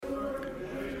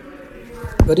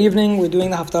Good evening. We're doing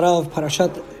the Haftara of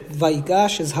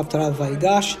Vayigash. Is Haftara of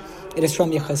Vayigash. It is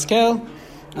from Yechezkel.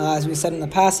 As we said in the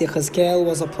past, Yechezkel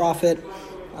was a prophet.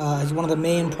 He's one of the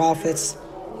main prophets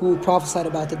who prophesied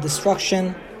about the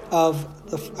destruction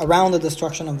around the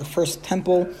destruction of the first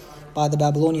temple by the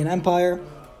Babylonian Empire,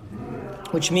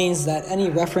 which means that any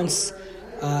reference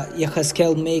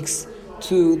Yechezkel makes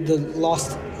to the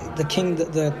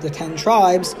 10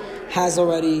 tribes has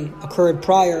already occurred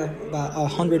prior, about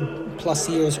 100 plus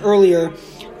years earlier,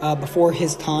 before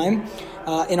his time.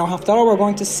 In our Haftara, we're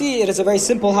going to see it is a very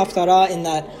simple Haftara in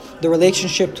that the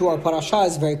relationship to our parasha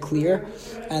is very clear,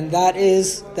 and that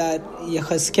is that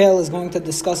Yechezkel is going to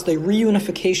discuss the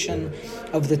reunification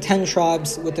of the 10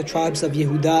 tribes with the tribes of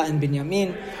Yehuda and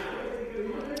Binyamin,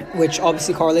 which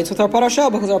obviously correlates with our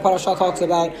parasha because our parasha talks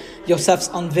about Yosef's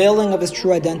unveiling of his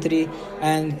true identity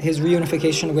and his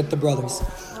reunification with the brothers.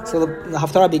 So the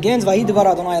Haftara begins, Vayidvar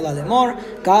Adonai ela lemor,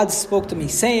 God spoke to me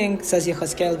saying, says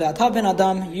Yechezkel, Ve'ata ben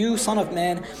Adam, you son of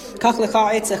man, Kach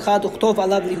lecha etz echad uchtov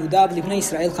alav liYehuda v'livnei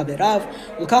Yisrael chaverav,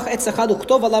 Ulkach etz echad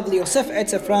uchtov alav liYosef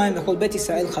etz Ephraim v'chol bet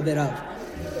Yisrael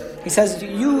chaverav. He says,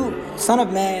 you son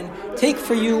of man, take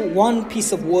for you one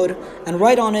piece of wood and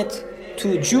write on it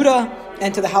to Judah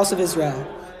and to the house of Israel,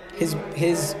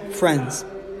 his friends,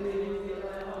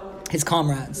 his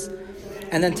comrades.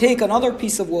 And then take another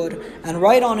piece of wood and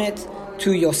write on it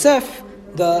to Yosef,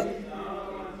 the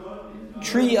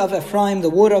tree of Ephraim, the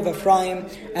wood of Ephraim,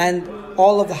 and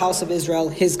all of the house of Israel,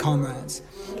 his comrades.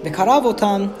 And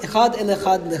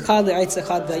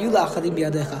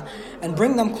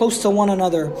bring them close to one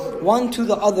another, one to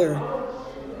the other,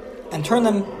 and turn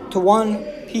them to one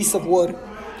piece of wood,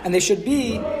 and they should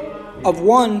be of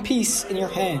one piece in your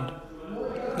hand.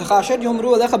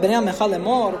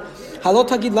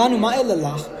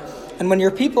 And when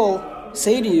your people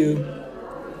say to you,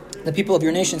 the people of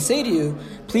your nation say to you,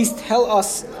 please tell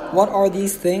us what are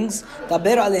these things,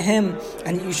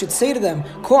 and you should say to them,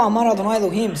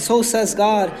 so says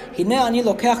God,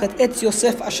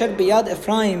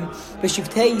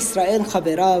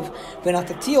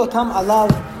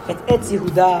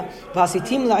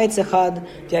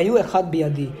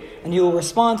 and you will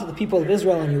respond to the people of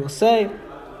Israel and you will say,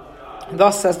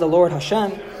 thus says the Lord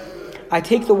Hashem, I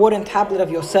take the wooden tablet of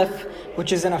Yosef,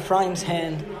 which is in Ephraim's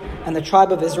hand, and the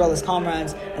tribe of Israel as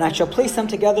comrades, and I shall place them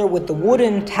together with the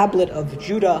wooden tablet of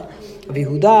Judah, of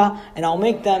Yehuda, and I'll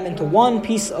make them into one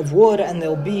piece of wood, and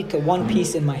they'll be to one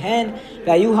piece in my hand.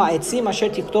 And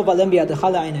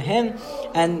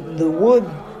the wood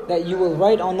that you will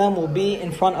write on them will be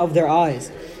in front of their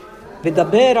eyes.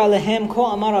 ודבר עליהם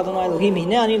כה אמר אדוני אלוהים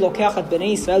הנה אני לוקח את בני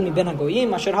ישראל מבין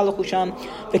הגויים אשר הלכו שם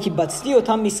וקיבצתי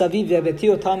אותם מסביב והבאתי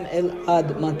אותם אל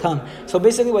אדמתם. So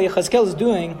basically what Yechezkel is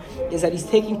doing is that he's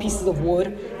taking pieces of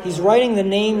wood, he's writing the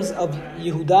names of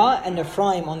Yehuda and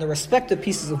Ephraim on the respective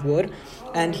pieces of wood,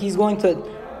 and he's going to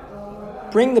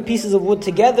bring the pieces of wood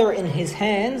together in his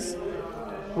hands,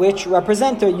 which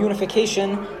represent the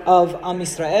unification of Am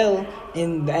Yisrael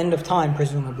in the end of time,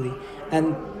 presumably.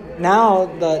 And now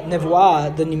the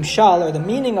Nevuah, the Nimshal, or the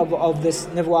meaning of this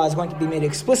Nevuah is going to be made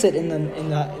explicit in the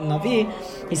Navi.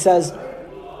 He says,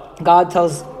 God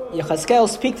tells Yechezkel,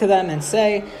 speak to them and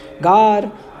say,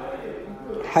 God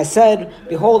has said,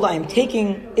 behold, I am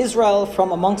taking Israel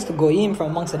from amongst the Goyim, from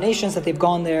amongst the nations that they've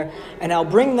gone there, and I'll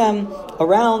bring them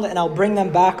around and I'll bring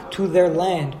them back to their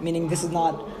land. Meaning this is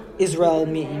not Israel,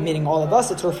 meaning all of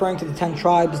us, it's referring to the 10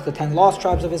 tribes, the 10 lost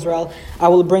tribes of Israel. I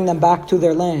will bring them back to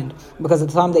their land. Because at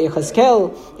the time that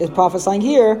Yechezkel is prophesying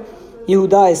here,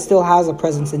 Yehuda still has a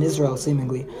presence in Israel,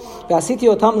 seemingly. ועשיתי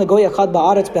אותם לגוי אחד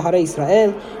בארץ בהרי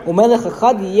ישראל, ומלך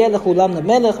אחד יהיה לכולם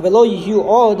למלך, ולא יהיו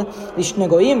עוד לשני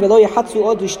גויים, ולא יחצו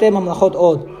עוד לשתי ממלכות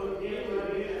עוד.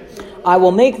 I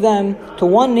will make them to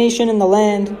one nation in the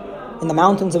land, in the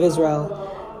mountains of Israel,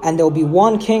 and there will be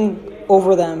one king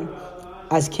over them,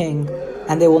 as king,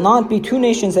 and they will not be two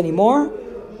nations anymore,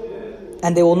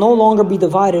 and they will no longer be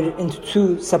divided into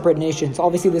two separate nations.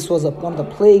 Obviously, this was one of the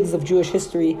plagues of Jewish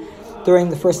history during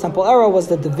the First Temple era, was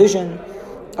the division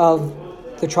of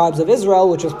the tribes of Israel,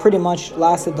 which was pretty much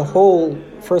lasted the whole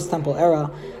First Temple era,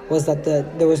 was that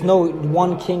there was no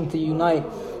one king to unite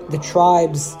the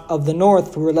tribes of the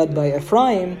north, who were led by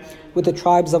Ephraim, with the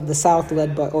tribes of the south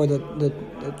led by, or the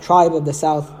tribe of the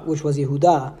south, which was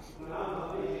Yehuda.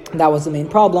 That was the main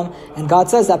problem, and God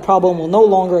says that problem will no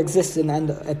longer exist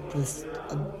at this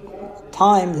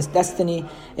time, this destiny,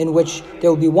 in which there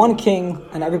will be one king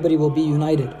and everybody will be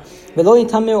united. ולא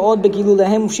יתמר עוד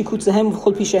בגילוליהם ובשיקוציהם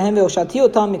ובכל פשעיהם והושעתי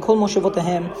אותם מכל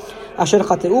מושבותיהם אשר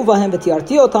חטאו בהם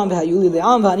ותיארתי אותם והיו לי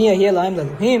לעם ואני אהיה להם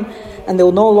לאלוהים. And they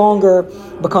will no longer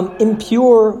become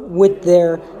impure with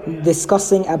their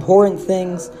discussing abhorrent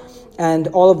things and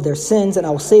all of their sins, and I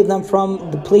will save them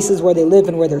from the places where they live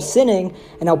and where they're sinning,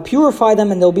 and I'll purify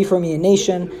them, and they'll be for me a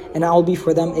nation, and I'll be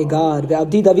for them a God.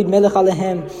 Ve'abdi David melech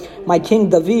alehem, my king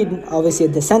David, obviously a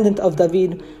descendant of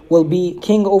David, will be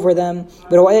king over them.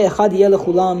 Ve'ro'eh echad yeh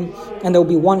lechulam, and there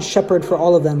will be one shepherd for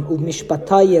all of them.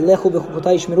 U'mishpatai yelechu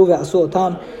v'chukotai yishmeru ve'asu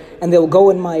otam, and they will go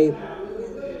in my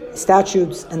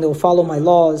statutes, and they will follow my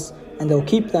laws, and they will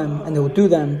keep them, and they will do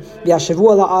them. Ve'ashevu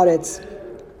ala aretz,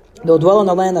 they will dwell on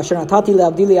the land asher natati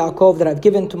le'avdi Yaakov, that I've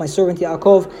given to my servant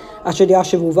Yaakov, asher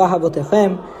yashevu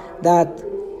v'havotechem, that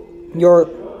your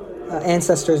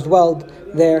ancestors dwelled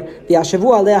there.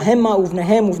 V'yashevu alea hema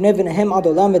uvnehem uvne v'nehem ad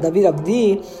olam v'David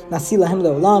avdi nasi lahem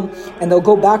leolam, and they'll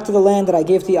go back to the land that I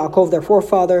gave to Yaakov their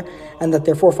forefather, and that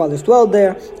their forefathers dwelled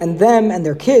there, and them and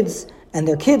their kids and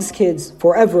their kids' kids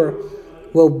forever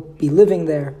will be living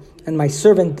there, and my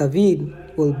servant David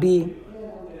will be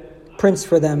prince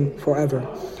for them forever.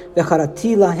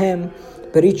 V'charati lahem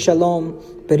berit shalom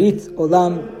berit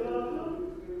olam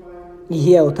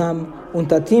yihye otam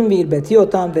untatim v'irbeti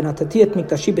otam v'natati et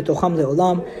miktashi betocham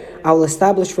leolam. I will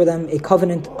establish for them a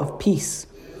covenant of peace,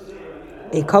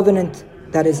 a covenant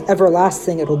that is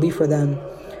everlasting. It will be for them,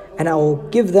 and I will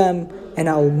give them, and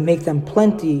I will make them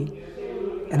plenty,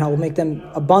 and I will make them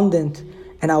abundant,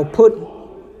 and I will put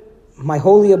my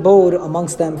holy abode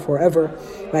amongst them forever.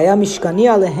 V'haya mishkani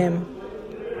alehem,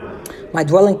 my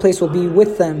dwelling place will be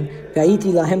with them.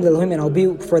 V'ayiti lahem le'elohim, and I'll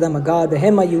be for them a God.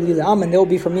 V'hema yuli le'am, and they will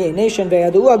be for me a nation.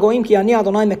 V'yadu hagoyim ki ani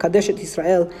Adonai mekadesh et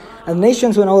Yisrael, and the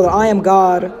nations will know that I am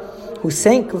God, who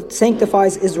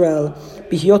sanctifies Israel.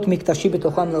 Bihiyot miktashi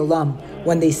b'tocham le'olam,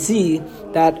 when they see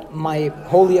that my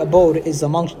holy abode is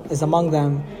among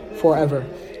them forever.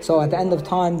 So at the end of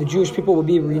time, the Jewish people will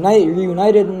be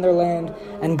reunited in their land,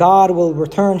 and God will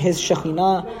return His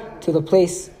Shekhinah to the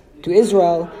place, to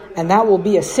Israel, and that will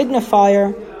be a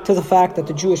signifier to the fact that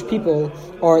the Jewish people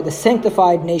are the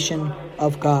sanctified nation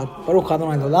of God. Baruch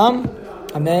Adonai L'olam.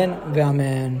 Amen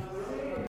ve'amen.